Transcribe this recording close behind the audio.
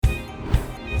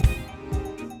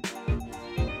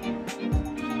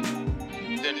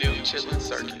the new Chitlin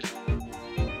Circuit.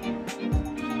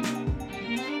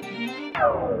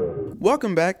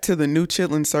 Welcome back to the new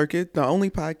Chitlin Circuit, the only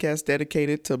podcast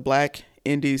dedicated to Black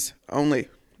indies only.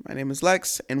 My name is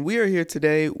Lex, and we are here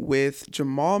today with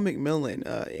Jamall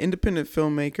McMillan, independent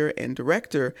filmmaker and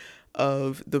director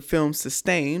of the film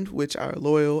Sustained, which our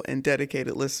loyal and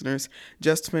dedicated listeners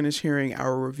just finished hearing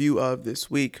our review of this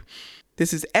week.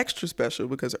 This is extra special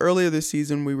because earlier this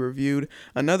season we reviewed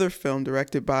another film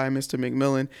directed by Mr.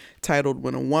 McMillan titled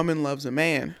When a Woman Loves a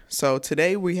Man. So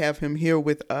today we have him here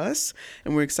with us,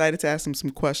 and we're excited to ask him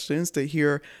some questions to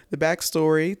hear the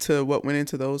backstory to what went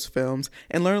into those films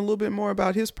and learn a little bit more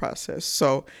about his process.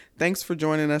 So thanks for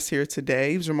joining us here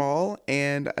today, Jamall.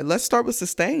 And let's start with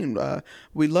Sustained.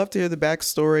 We'd love to hear the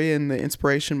backstory and the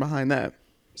inspiration behind that.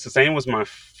 Sustained was my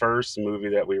first movie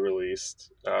that we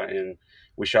released, and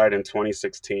we shot it in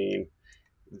 2016.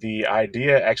 The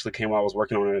idea actually came while I was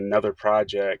working on another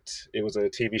project. It was a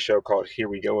TV show called Here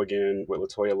We Go Again with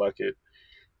LaToya Luckett.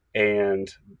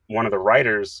 And one of the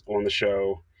writers on the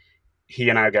show, he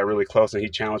and I got really close, and he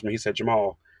challenged me. He said,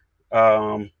 Jamall,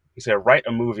 he said, write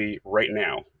a movie right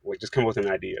now. Like, just come up with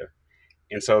an idea.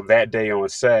 And so that day on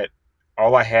set,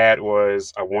 all I had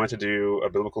was I wanted to do a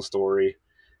biblical story.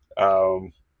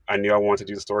 I knew I wanted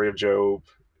to do the story of Job,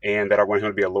 and that I wanted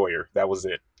him to be a lawyer. That was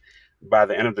it. By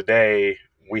the end of the day,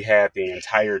 we had the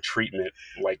entire treatment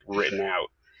like written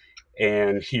out,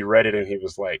 and he read it and he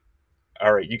was like,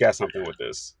 all right, you got something with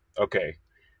this. Okay.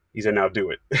 He said, now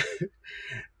do it.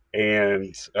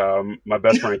 And my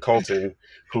best friend Colton,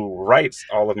 who writes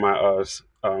all of my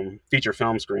feature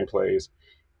film screenplays,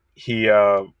 he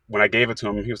when I gave it to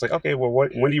him, he was like, okay, well,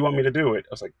 when do you want me to do it?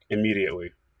 I was like,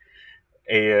 immediately.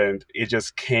 And it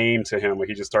just came to him, like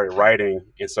he just started writing.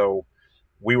 And so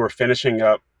we were finishing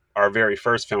up our very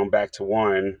first film, Back to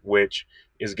One, which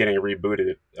is getting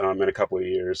rebooted in a couple of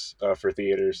years for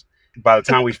theaters. By the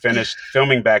time we finished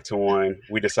filming Back to One,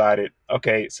 we decided,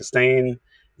 okay, Sustained,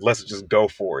 let's just go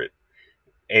for it.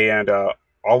 And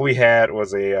all we had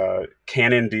was a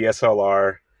Canon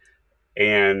DSLR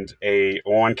and a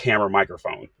on-camera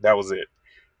microphone. That was it.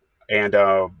 And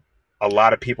a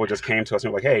lot of people just came to us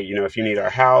and were like, hey, if you need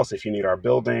our house, if you need our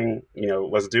building,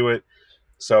 let's do it.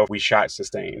 So we shot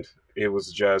Sustained. It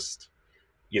was just,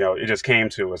 it just came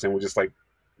to us, and we just like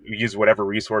used whatever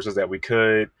resources that we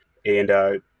could. And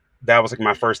that was like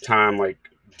my first time like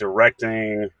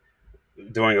directing,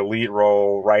 doing a lead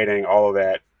role, writing, all of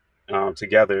that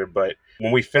together. But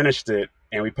when we finished it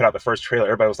and we put out the first trailer,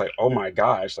 everybody was like, oh my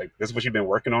gosh, like this is what you've been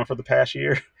working on for the past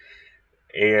year.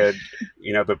 And,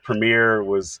 the premiere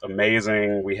was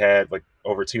amazing. We had like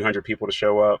over 200 people to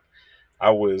show up. I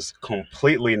was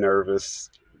completely nervous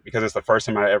because it's the first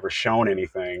time I ever shown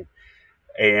anything.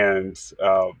 And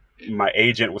my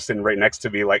agent was sitting right next to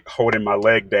me, like holding my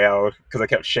leg down because I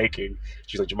kept shaking.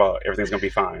 She's like, Jamall, everything's going to be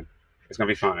fine. It's going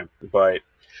to be fine. But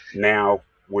now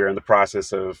we're in the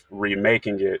process of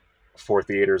remaking it for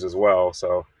theaters as well.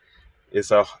 So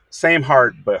it's a same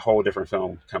heart, but whole different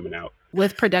film coming out.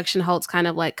 With production halts kind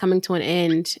of like coming to an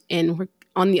end, and we're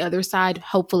on the other side,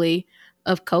 hopefully,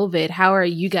 of COVID, how are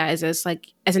you guys as an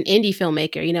indie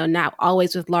filmmaker, not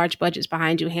always with large budgets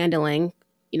behind you, handling,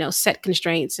 set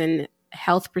constraints and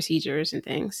health procedures and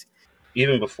things?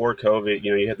 Even before COVID,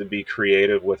 you have to be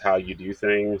creative with how you do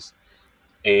things.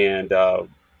 And I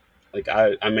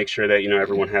make sure that,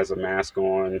 everyone has a mask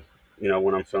on,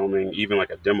 when I'm filming, even like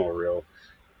a demo reel.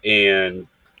 And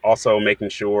also making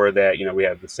sure that, we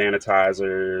have the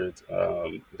sanitizer,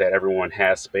 that everyone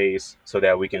has space so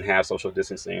that we can have social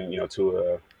distancing, to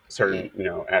a certain,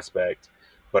 aspect,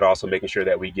 but also making sure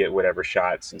that we get whatever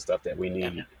shots and stuff that we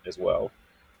need as well.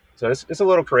 So it's a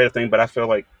little creative thing, but I feel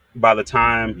like by the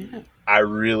time I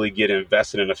really get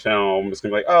invested in a film, it's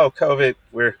gonna be like, oh, COVID,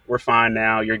 we're fine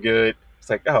now, you're good.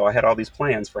 It's like, oh, I had all these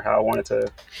plans for how I wanted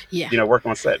to, work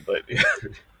on set, but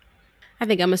I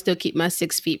think I'm going to still keep my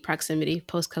 6 feet proximity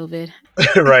post-COVID.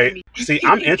 Right. See,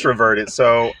 I'm introverted,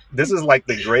 so this is like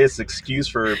the greatest excuse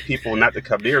for people not to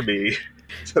come near me.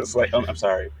 So it's like, oh, I'm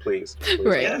sorry, please.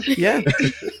 Right. Yeah.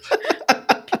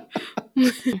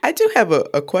 I do have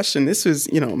a question. This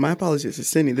was, my apologies to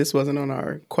Sydney. This wasn't on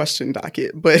our question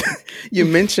docket, but you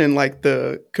mentioned like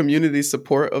the community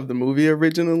support of the movie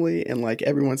originally, and like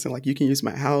everyone said, like, you can use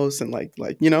my house, and like,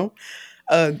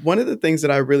 one of the things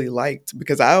that I really liked,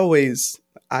 because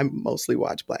I mostly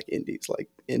watch Black indies, like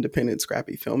independent,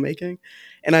 scrappy filmmaking.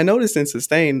 And I noticed in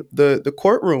Sustained, the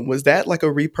courtroom, was that like a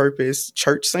repurposed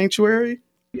church sanctuary?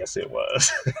 Yes, it was.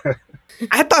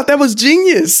 I thought that was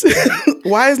genius.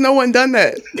 Why has no one done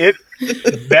that?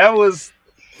 That was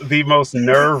the most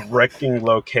nerve-wracking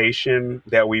location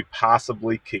that we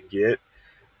possibly could get.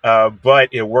 But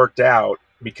it worked out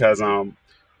because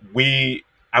we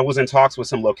I was in talks with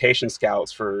some location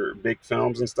scouts for big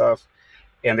films and stuff,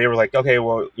 and they were like, okay,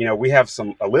 well, we have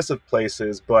a list of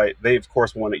places, but they of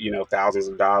course wanted thousands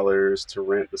of dollars to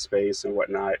rent the space and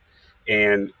whatnot,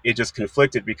 and it just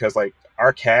conflicted because like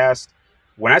our cast,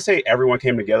 when I say everyone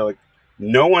came together, like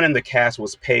no one in the cast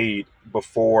was paid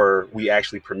before we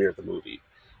actually premiered the movie,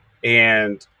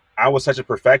 and I was such a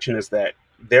perfectionist that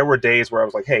there were days where I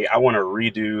was like, hey, I want to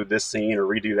redo this scene or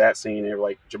redo that scene. And they were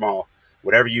like, Jamal,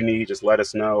 whatever you need, just let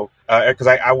us know. Because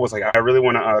I was like, I really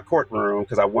want a courtroom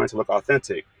because I wanted to look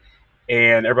authentic.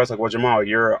 And everybody's like, well, Jamal,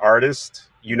 you're an artist.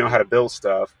 You know how to build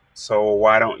stuff. So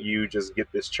why don't you just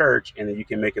get this church and then you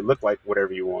can make it look like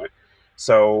whatever you want?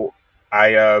 So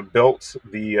I built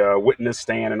the witness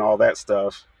stand and all that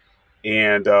stuff.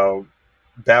 And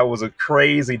that was a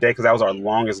crazy day because that was our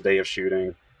longest day of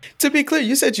shooting. To be clear,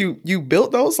 you said you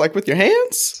built those like with your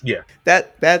hands? Yeah.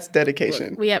 That's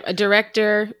dedication. We have a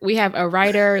director, we have a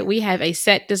writer, we have a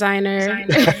set designer.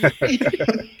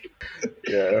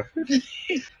 Yeah.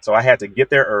 So I had to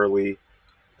get there early,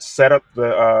 set up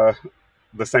the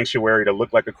sanctuary to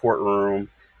look like a courtroom,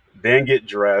 then get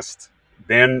dressed,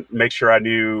 then make sure I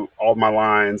knew all my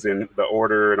lines and the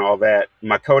order and all that.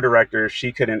 My co-director,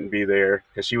 she couldn't be there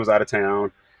because she was out of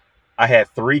town. I had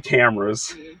 3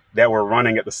 cameras that were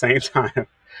running at the same time.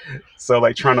 So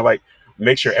like trying to like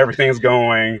make sure everything's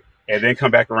going and then come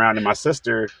back around. And my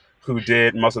sister, who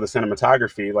did most of the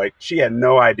cinematography, like she had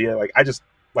no idea. Like I just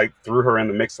like threw her in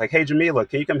the mix, like, hey Jamila,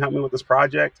 can you come help me with this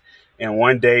project? And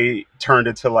one day turned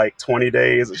into like 20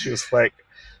 days. And she was like,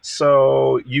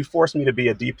 so you forced me to be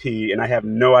a DP and I have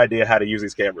no idea how to use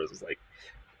these cameras. It's like,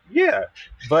 yeah,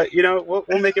 but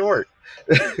we'll make it work.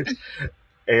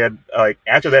 And like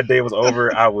after that day was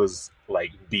over, I was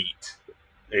like beat.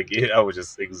 I was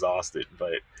just exhausted,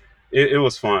 but it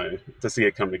was fun to see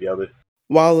it come together.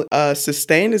 While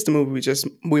Sustained is the movie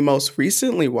we most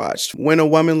recently watched, When a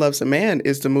Woman Loves a Man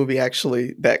is the movie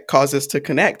actually that caused us to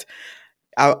connect.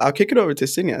 I'll kick it over to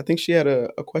Sydney. I think she had a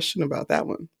question about that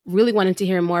one. Really wanted to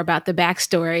hear more about the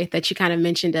backstory that you kind of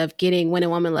mentioned of getting When a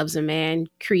Woman Loves a Man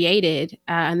created,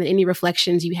 and then any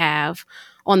reflections you have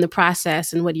on the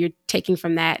process and what you're taking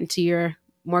from that into your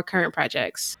more current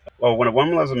projects. Well, When a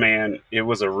Woman Loves a Man, it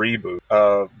was a reboot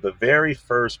of the very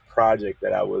first project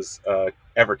that I was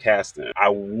ever cast in. I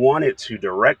wanted to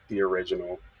direct the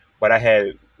original, but I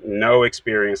had no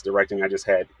experience directing. I just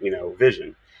had,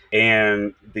 vision.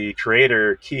 And the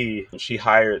creator, Key, she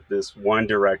hired this one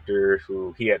director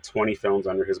who he had 20 films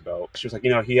under his belt. She was like,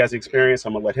 he has experience.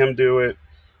 I'm going to let him do it.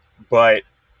 But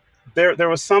there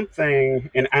was something,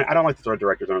 and I don't like to throw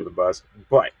directors under the bus,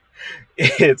 but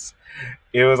it's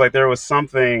it was like there was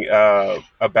something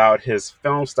about his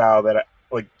film style that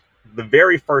like the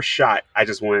very first shot I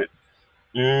just went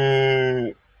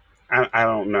I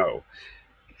don't know.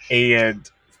 And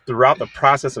throughout the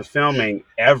process of filming,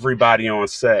 everybody on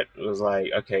set was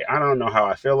like, okay, I don't know how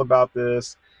I feel about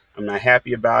this, I'm not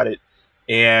happy about it.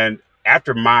 And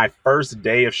after my first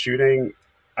day of shooting,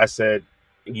 I said,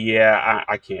 yeah,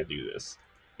 I can't do this.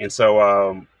 And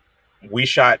so we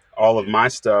shot all of my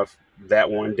stuff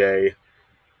that one day.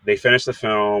 They finished the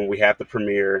film. We had the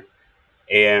premiere,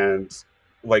 and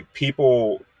like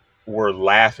people were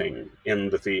laughing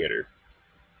in the theater.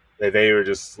 They were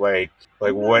just like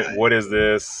what is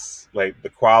this? Like the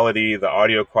quality, the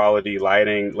audio quality,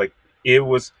 lighting, like it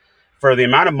was for the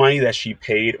amount of money that she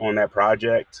paid on that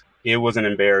project. It was an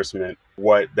embarrassment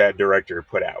what that director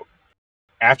put out.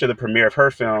 After the premiere of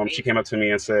her film, she came up to me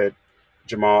and said,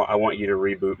 Jamal, I want you to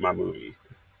reboot my movie.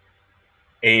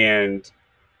 And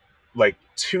like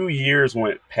 2 years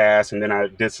went past, and then I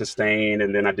did Sustain,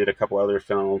 and then I did a couple other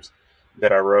films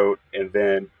that I wrote. And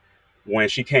then when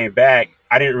she came back,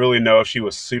 I didn't really know if she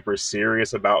was super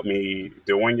serious about me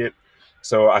doing it.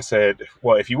 So I said,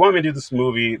 well, if you want me to do this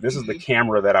movie, this is the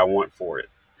camera that I want for it.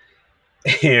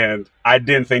 And I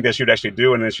didn't think that she would actually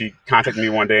do it. And then she contacted me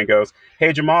one day and goes,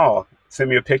 hey, Jamal, send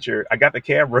me a picture. I got the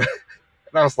camera.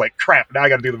 And I was like, crap, now I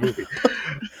got to do the movie.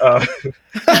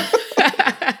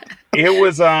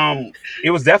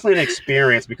 It was definitely an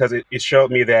experience because it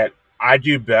showed me that I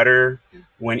do better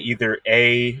when either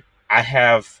A, I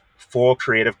have full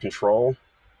creative control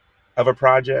of a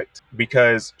project,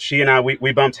 because she and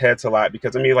we bumped heads a lot,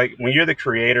 because I mean, like when you're the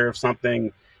creator of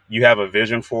something, you have a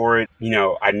vision for it.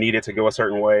 I need it to go a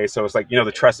certain way. So it's like,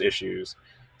 the trust issues.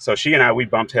 So she and we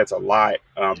bumped heads a lot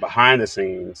behind the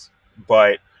scenes.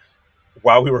 But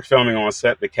while we were filming on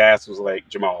set, the cast was like,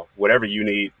 Jamal, whatever you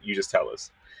need, you just tell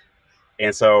us.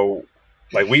 And so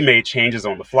like we made changes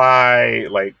on the fly,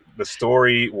 like the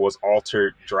story was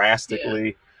altered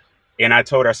drastically. And I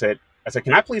told her, I said, I said,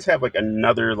 can I please have like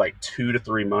another like 2 to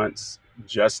 3 months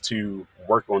just to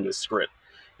work on this script?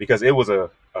 Because it was a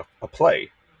play.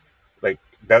 Like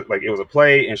that, like it was a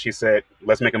play, and she said,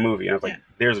 let's make a movie. And I was like,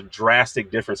 there's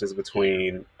drastic differences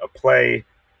between a play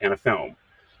and a film.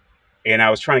 And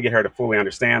I was trying to get her to fully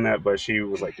understand that, but she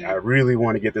was like, I really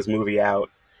want to get this movie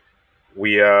out.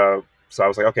 So I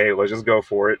was like, okay, let's just go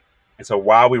for it. And so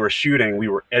while we were shooting, we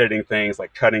were editing things,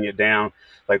 like cutting it down,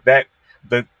 like that.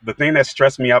 The thing that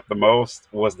stressed me out the most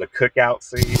was the cookout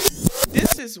scene.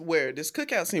 This is where this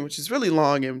cookout scene, which is really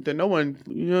long, and no one,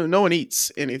 no one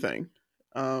eats anything.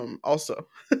 Also,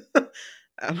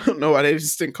 I don't know why they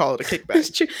just didn't call it a kickback. That's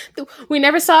true. We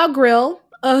never saw a grill.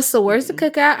 So where's the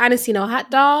cookout? I didn't see no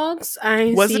hot dogs. I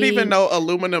didn't Wasn't see even no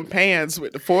aluminum pans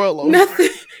with the foil over. nothing.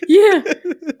 Yeah.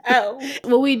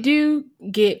 What we do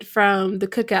get from the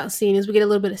cookout scene is we get a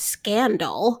little bit of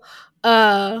scandal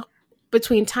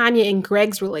between Tanya and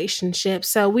Greg's relationship.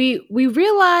 So we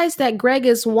realize that Greg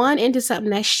is into something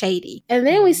that's shady. And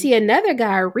then we see another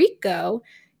guy, Rico.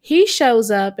 He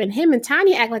shows up and him and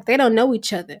Tanya act like they don't know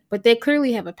each other, but they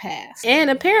clearly have a past.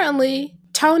 And apparently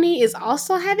Tony is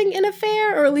also having an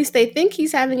affair, or at least they think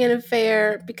he's having an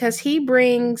affair, because he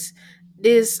brings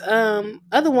this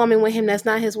other woman with him that's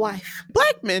not his wife.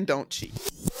 Black men don't cheat.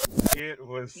 It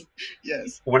was,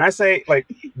 yes. When I say, like,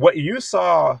 what you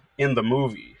saw in the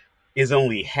movie is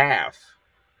only half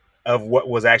of what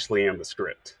was actually in the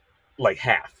script. Like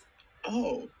half.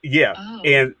 Oh. Yeah. Oh.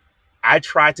 And I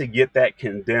tried to get that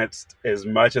condensed as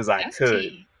much as I could.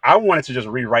 Key. I wanted to just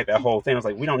rewrite that whole thing. I was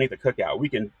like, we don't need the cookout. We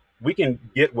can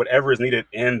get whatever is needed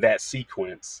in that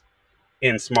sequence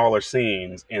in smaller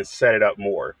scenes and set it up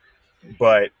more.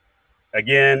 But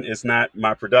again, it's not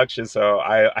my production, so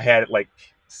I had like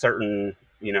certain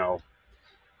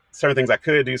things I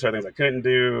could do, certain things I couldn't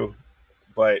do.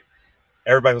 But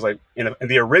everybody was like, in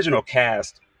the original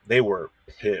cast, they were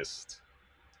pissed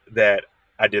that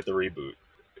I did the reboot,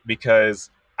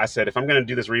 because I said, if I'm going to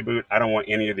do this reboot, I don't want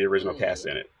any of the original cast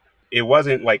in it. It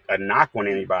wasn't like a knock on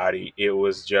anybody. It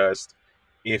was just,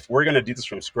 if we're going to do this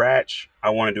from scratch, I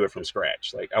want to do it from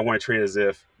scratch. Like, I want to treat it as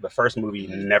if the first movie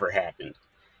never happened.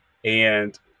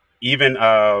 And even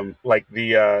like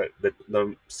the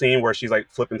scene where she's like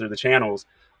flipping through the channels,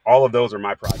 all of those are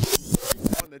my projects.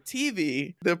 On the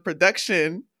TV, the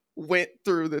production went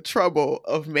through the trouble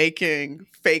of making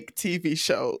fake TV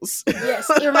shows. Yes,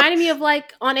 it reminded me of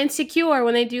like on Insecure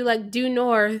when they do like Due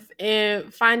North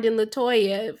and Finding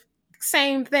LaToya.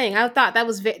 Same thing. I thought that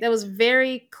was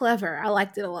very clever. I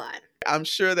liked it a lot. I'm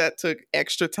sure that took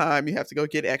extra time. You have to go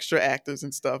get extra actors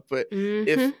and stuff. But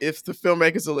if the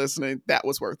filmmakers are listening, that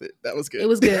was worth it. That was good. It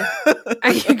was good.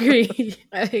 I agree.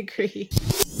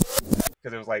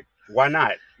 Because it was like, why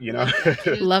not?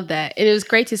 Love that. And it was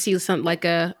great to see something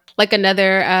like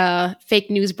another fake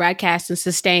news broadcast and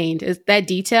Sustained.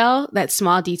 That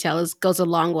small detail goes a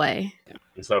long way.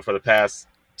 And so for the past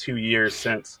 2 years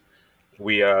since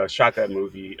we shot that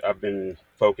movie, I've been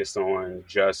focused on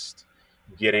just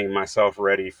getting myself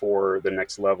ready for the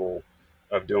next level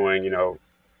of doing,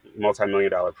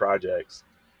 multi-million-dollar projects,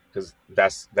 because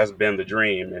that's been the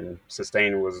dream, and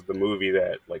Sustained was the movie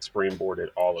that like springboarded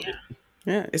all of it.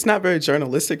 Yeah, it's not very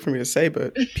journalistic for me to say,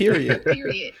 but period.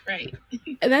 Period, right.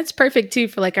 And that's perfect too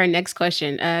for like our next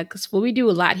question, because what we do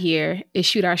a lot here is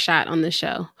shoot our shot on the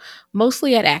show,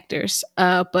 mostly at actors,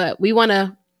 but we want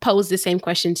to pose the same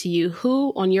question to you.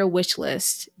 Who on your wish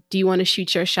list do you want to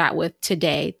shoot your shot with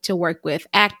today to work with?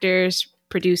 Actors,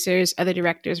 producers, other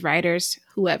directors, writers,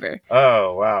 whoever.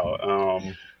 Oh, wow.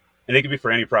 And it could be for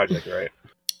any project, right?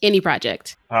 Any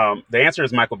project. The answer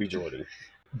is Michael B. Jordan.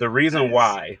 The reason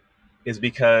why is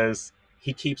because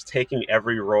he keeps taking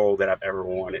every role that I've ever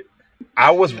wanted.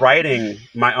 I was writing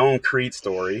my own Creed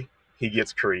story. He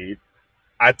gets Creed.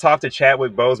 I talked to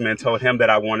Chadwick Boseman, told him that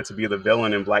I wanted to be the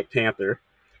villain in Black Panther.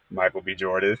 Michael B.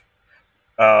 Jordan.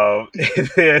 And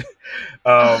then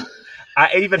I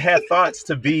even had thoughts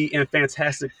to be in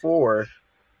Fantastic Four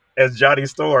as Johnny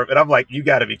Storm, and I'm like, you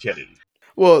got to be kidding.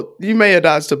 Well, you may have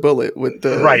dodged a bullet with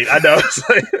the right. I know.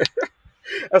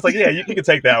 I was like, yeah, you can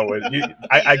take that one.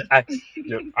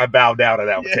 I bowed down and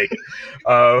I would take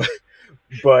it.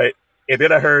 But and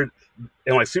then I heard,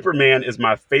 and like, Superman is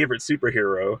my favorite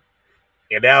superhero,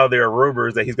 and now there are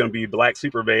rumors that he's going to be Black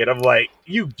Superman. I'm like,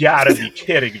 you gotta be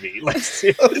kidding me! Like,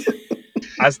 seriously.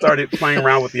 I started playing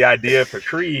around with the idea for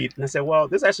Creed, and I said, well,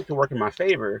 this actually could work in my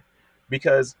favor,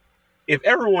 because if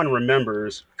everyone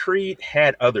remembers, Creed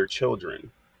had other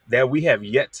children that we have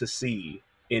yet to see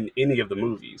in any of the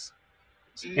movies.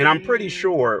 And I'm pretty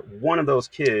sure one of those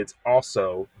kids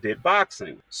also did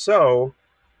boxing. So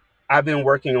I've been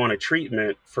working on a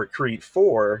treatment for Creed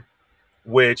 4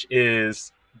 which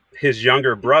is his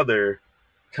younger brother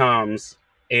comes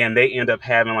and they end up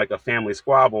having like a family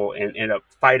squabble and end up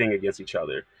fighting against each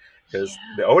other because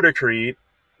the older Creed,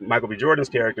 Michael B. Jordan's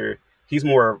character, he's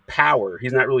more power.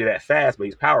 He's not really that fast, but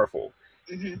he's powerful.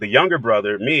 The younger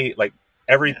brother, me, like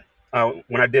every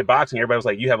when I did boxing, everybody was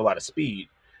like, "You have a lot of speed,"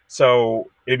 so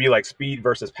it'd be like speed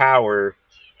versus power,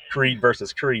 Creed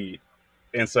versus Creed,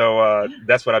 and so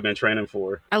that's what I've been training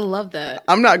for. I love that.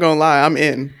 I'm not gonna lie, I'm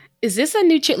in. Is this a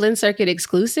new Chitlin Circuit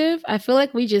exclusive? I feel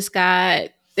like we just got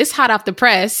this hot off the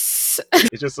press.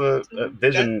 It's just a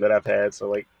vision that I've had. So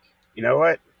like, you know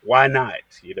what? Why not?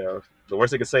 The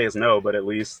worst I could say is no, but at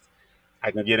least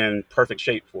I can get in perfect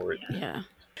shape for it. Yeah.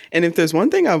 And if there's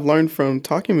one thing I've learned from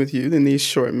talking with you in these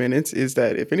short minutes is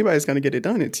that if anybody's going to get it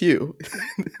done, it's you.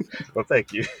 Well,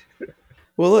 thank you.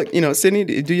 Well, look, Sydney,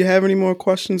 do you have any more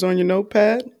questions on your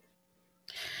notepad?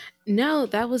 No,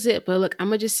 that was it. But look, I'm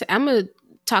gonna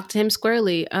talk to him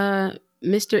squarely. Mr.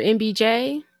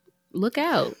 MBJ, look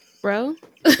out, bro.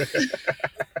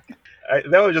 That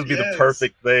would just be the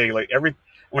perfect thing. Like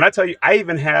when I tell you, I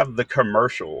even have the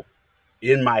commercial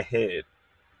in my head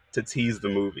to tease the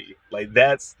movie. Like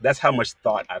that's how much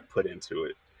thought I've put into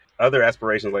it. Other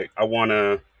aspirations, like I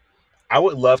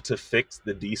would love to fix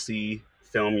the DC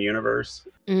film universe.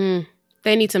 They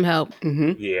need some help.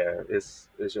 Mm-hmm. Yeah, it's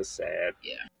just sad.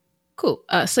 Yeah. Cool.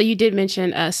 So you did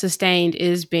mention Sustained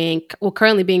is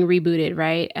currently being rebooted,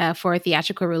 right? For a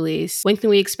theatrical release. When can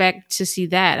we expect to see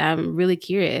that? I'm really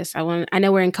curious. I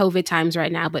know we're in COVID times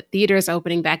right now, but theaters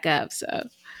opening back up. So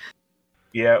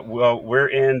yeah, well, we're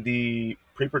in the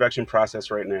pre-production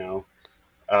process right now.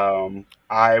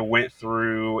 I went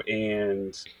through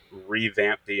and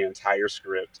revamped the entire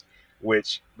script,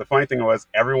 which the funny thing was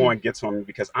everyone gets on me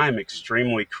because I'm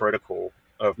extremely critical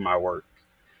of my work.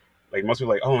 Like most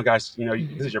people are like, oh my gosh,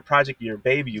 this is your project, your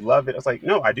baby, you love it. I was like,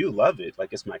 no, I do love it.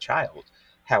 Like it's my child.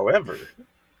 However,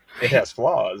 it has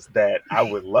flaws that I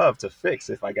would love to fix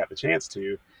if I got the chance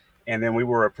to. And then we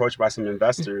were approached by some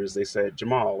investors. They said,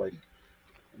 Jamall, like,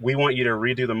 we want you to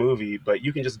redo the movie, but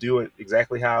you can just do it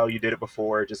exactly how you did it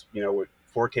before, just with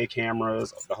 4K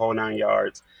cameras, the whole 9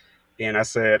 yards. And I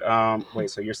said, wait,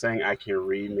 so you're saying I can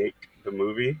remake the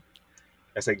movie?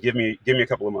 I said, give me a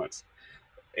couple of months.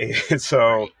 And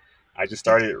so I just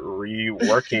started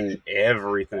reworking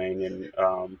everything. And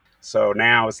so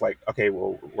now it's like, okay,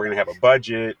 well, we're going to have a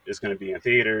budget. It's going to be in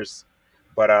theaters.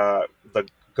 But the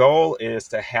goal is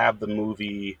to have the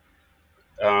movie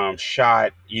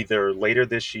shot either later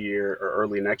this year or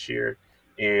early next year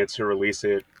and to release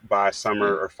it by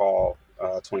summer or fall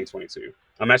 2022.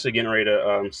 I'm actually getting ready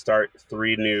to start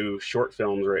 3 new short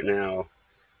films right now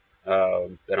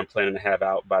that I'm planning to have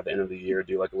out by the end of the year,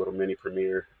 do like a little mini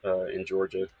premiere in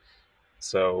Georgia.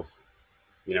 So,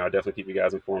 I'll definitely keep you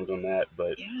guys informed on that.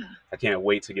 But I can't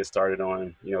wait to get started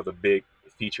on, the big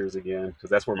features again, because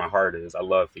that's where my heart is. I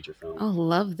love feature film. Oh,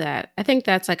 love that. I think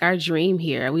that's like our dream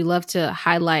here. We love to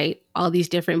highlight all these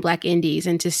different Black indies,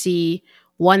 and to see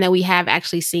one that we have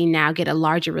actually seen now get a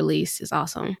larger release is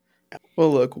awesome.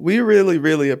 Well, look, we really,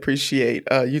 really appreciate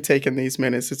you taking these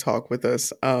minutes to talk with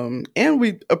us. And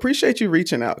we appreciate you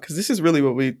reaching out, because this is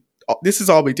really this is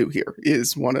all we do here,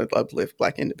 is want to uplift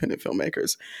Black independent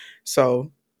filmmakers.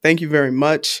 So thank you very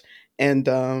much. And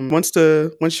once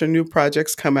your new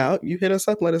projects come out, you hit us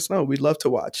up, let us know. We'd love to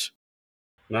watch.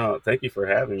 No, thank you for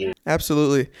having me.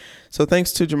 Absolutely. So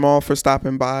thanks to Jamall for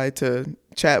stopping by to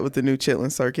chat with the new Chitlin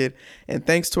Circuit. And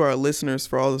thanks to our listeners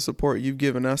for all the support you've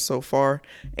given us so far.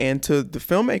 And to the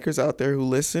filmmakers out there who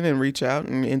listen and reach out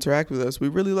and interact with us. We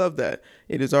really love that.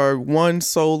 It is our one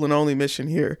sole and only mission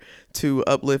here to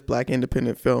uplift Black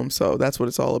independent film. So that's what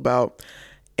it's all about.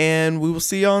 And we will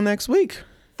see y'all next week.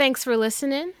 Thanks for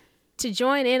listening. To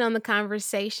join in on the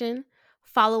conversation,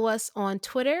 follow us on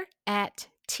Twitter at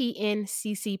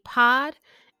TNCC Pod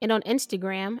and on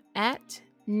Instagram at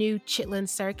New Chitlin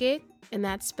Circuit, and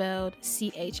that's spelled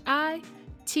CHITLIN.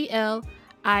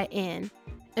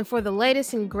 And for the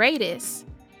latest and greatest,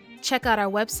 check out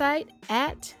our website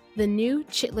at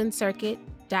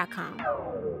thenewchitlincircuit.com.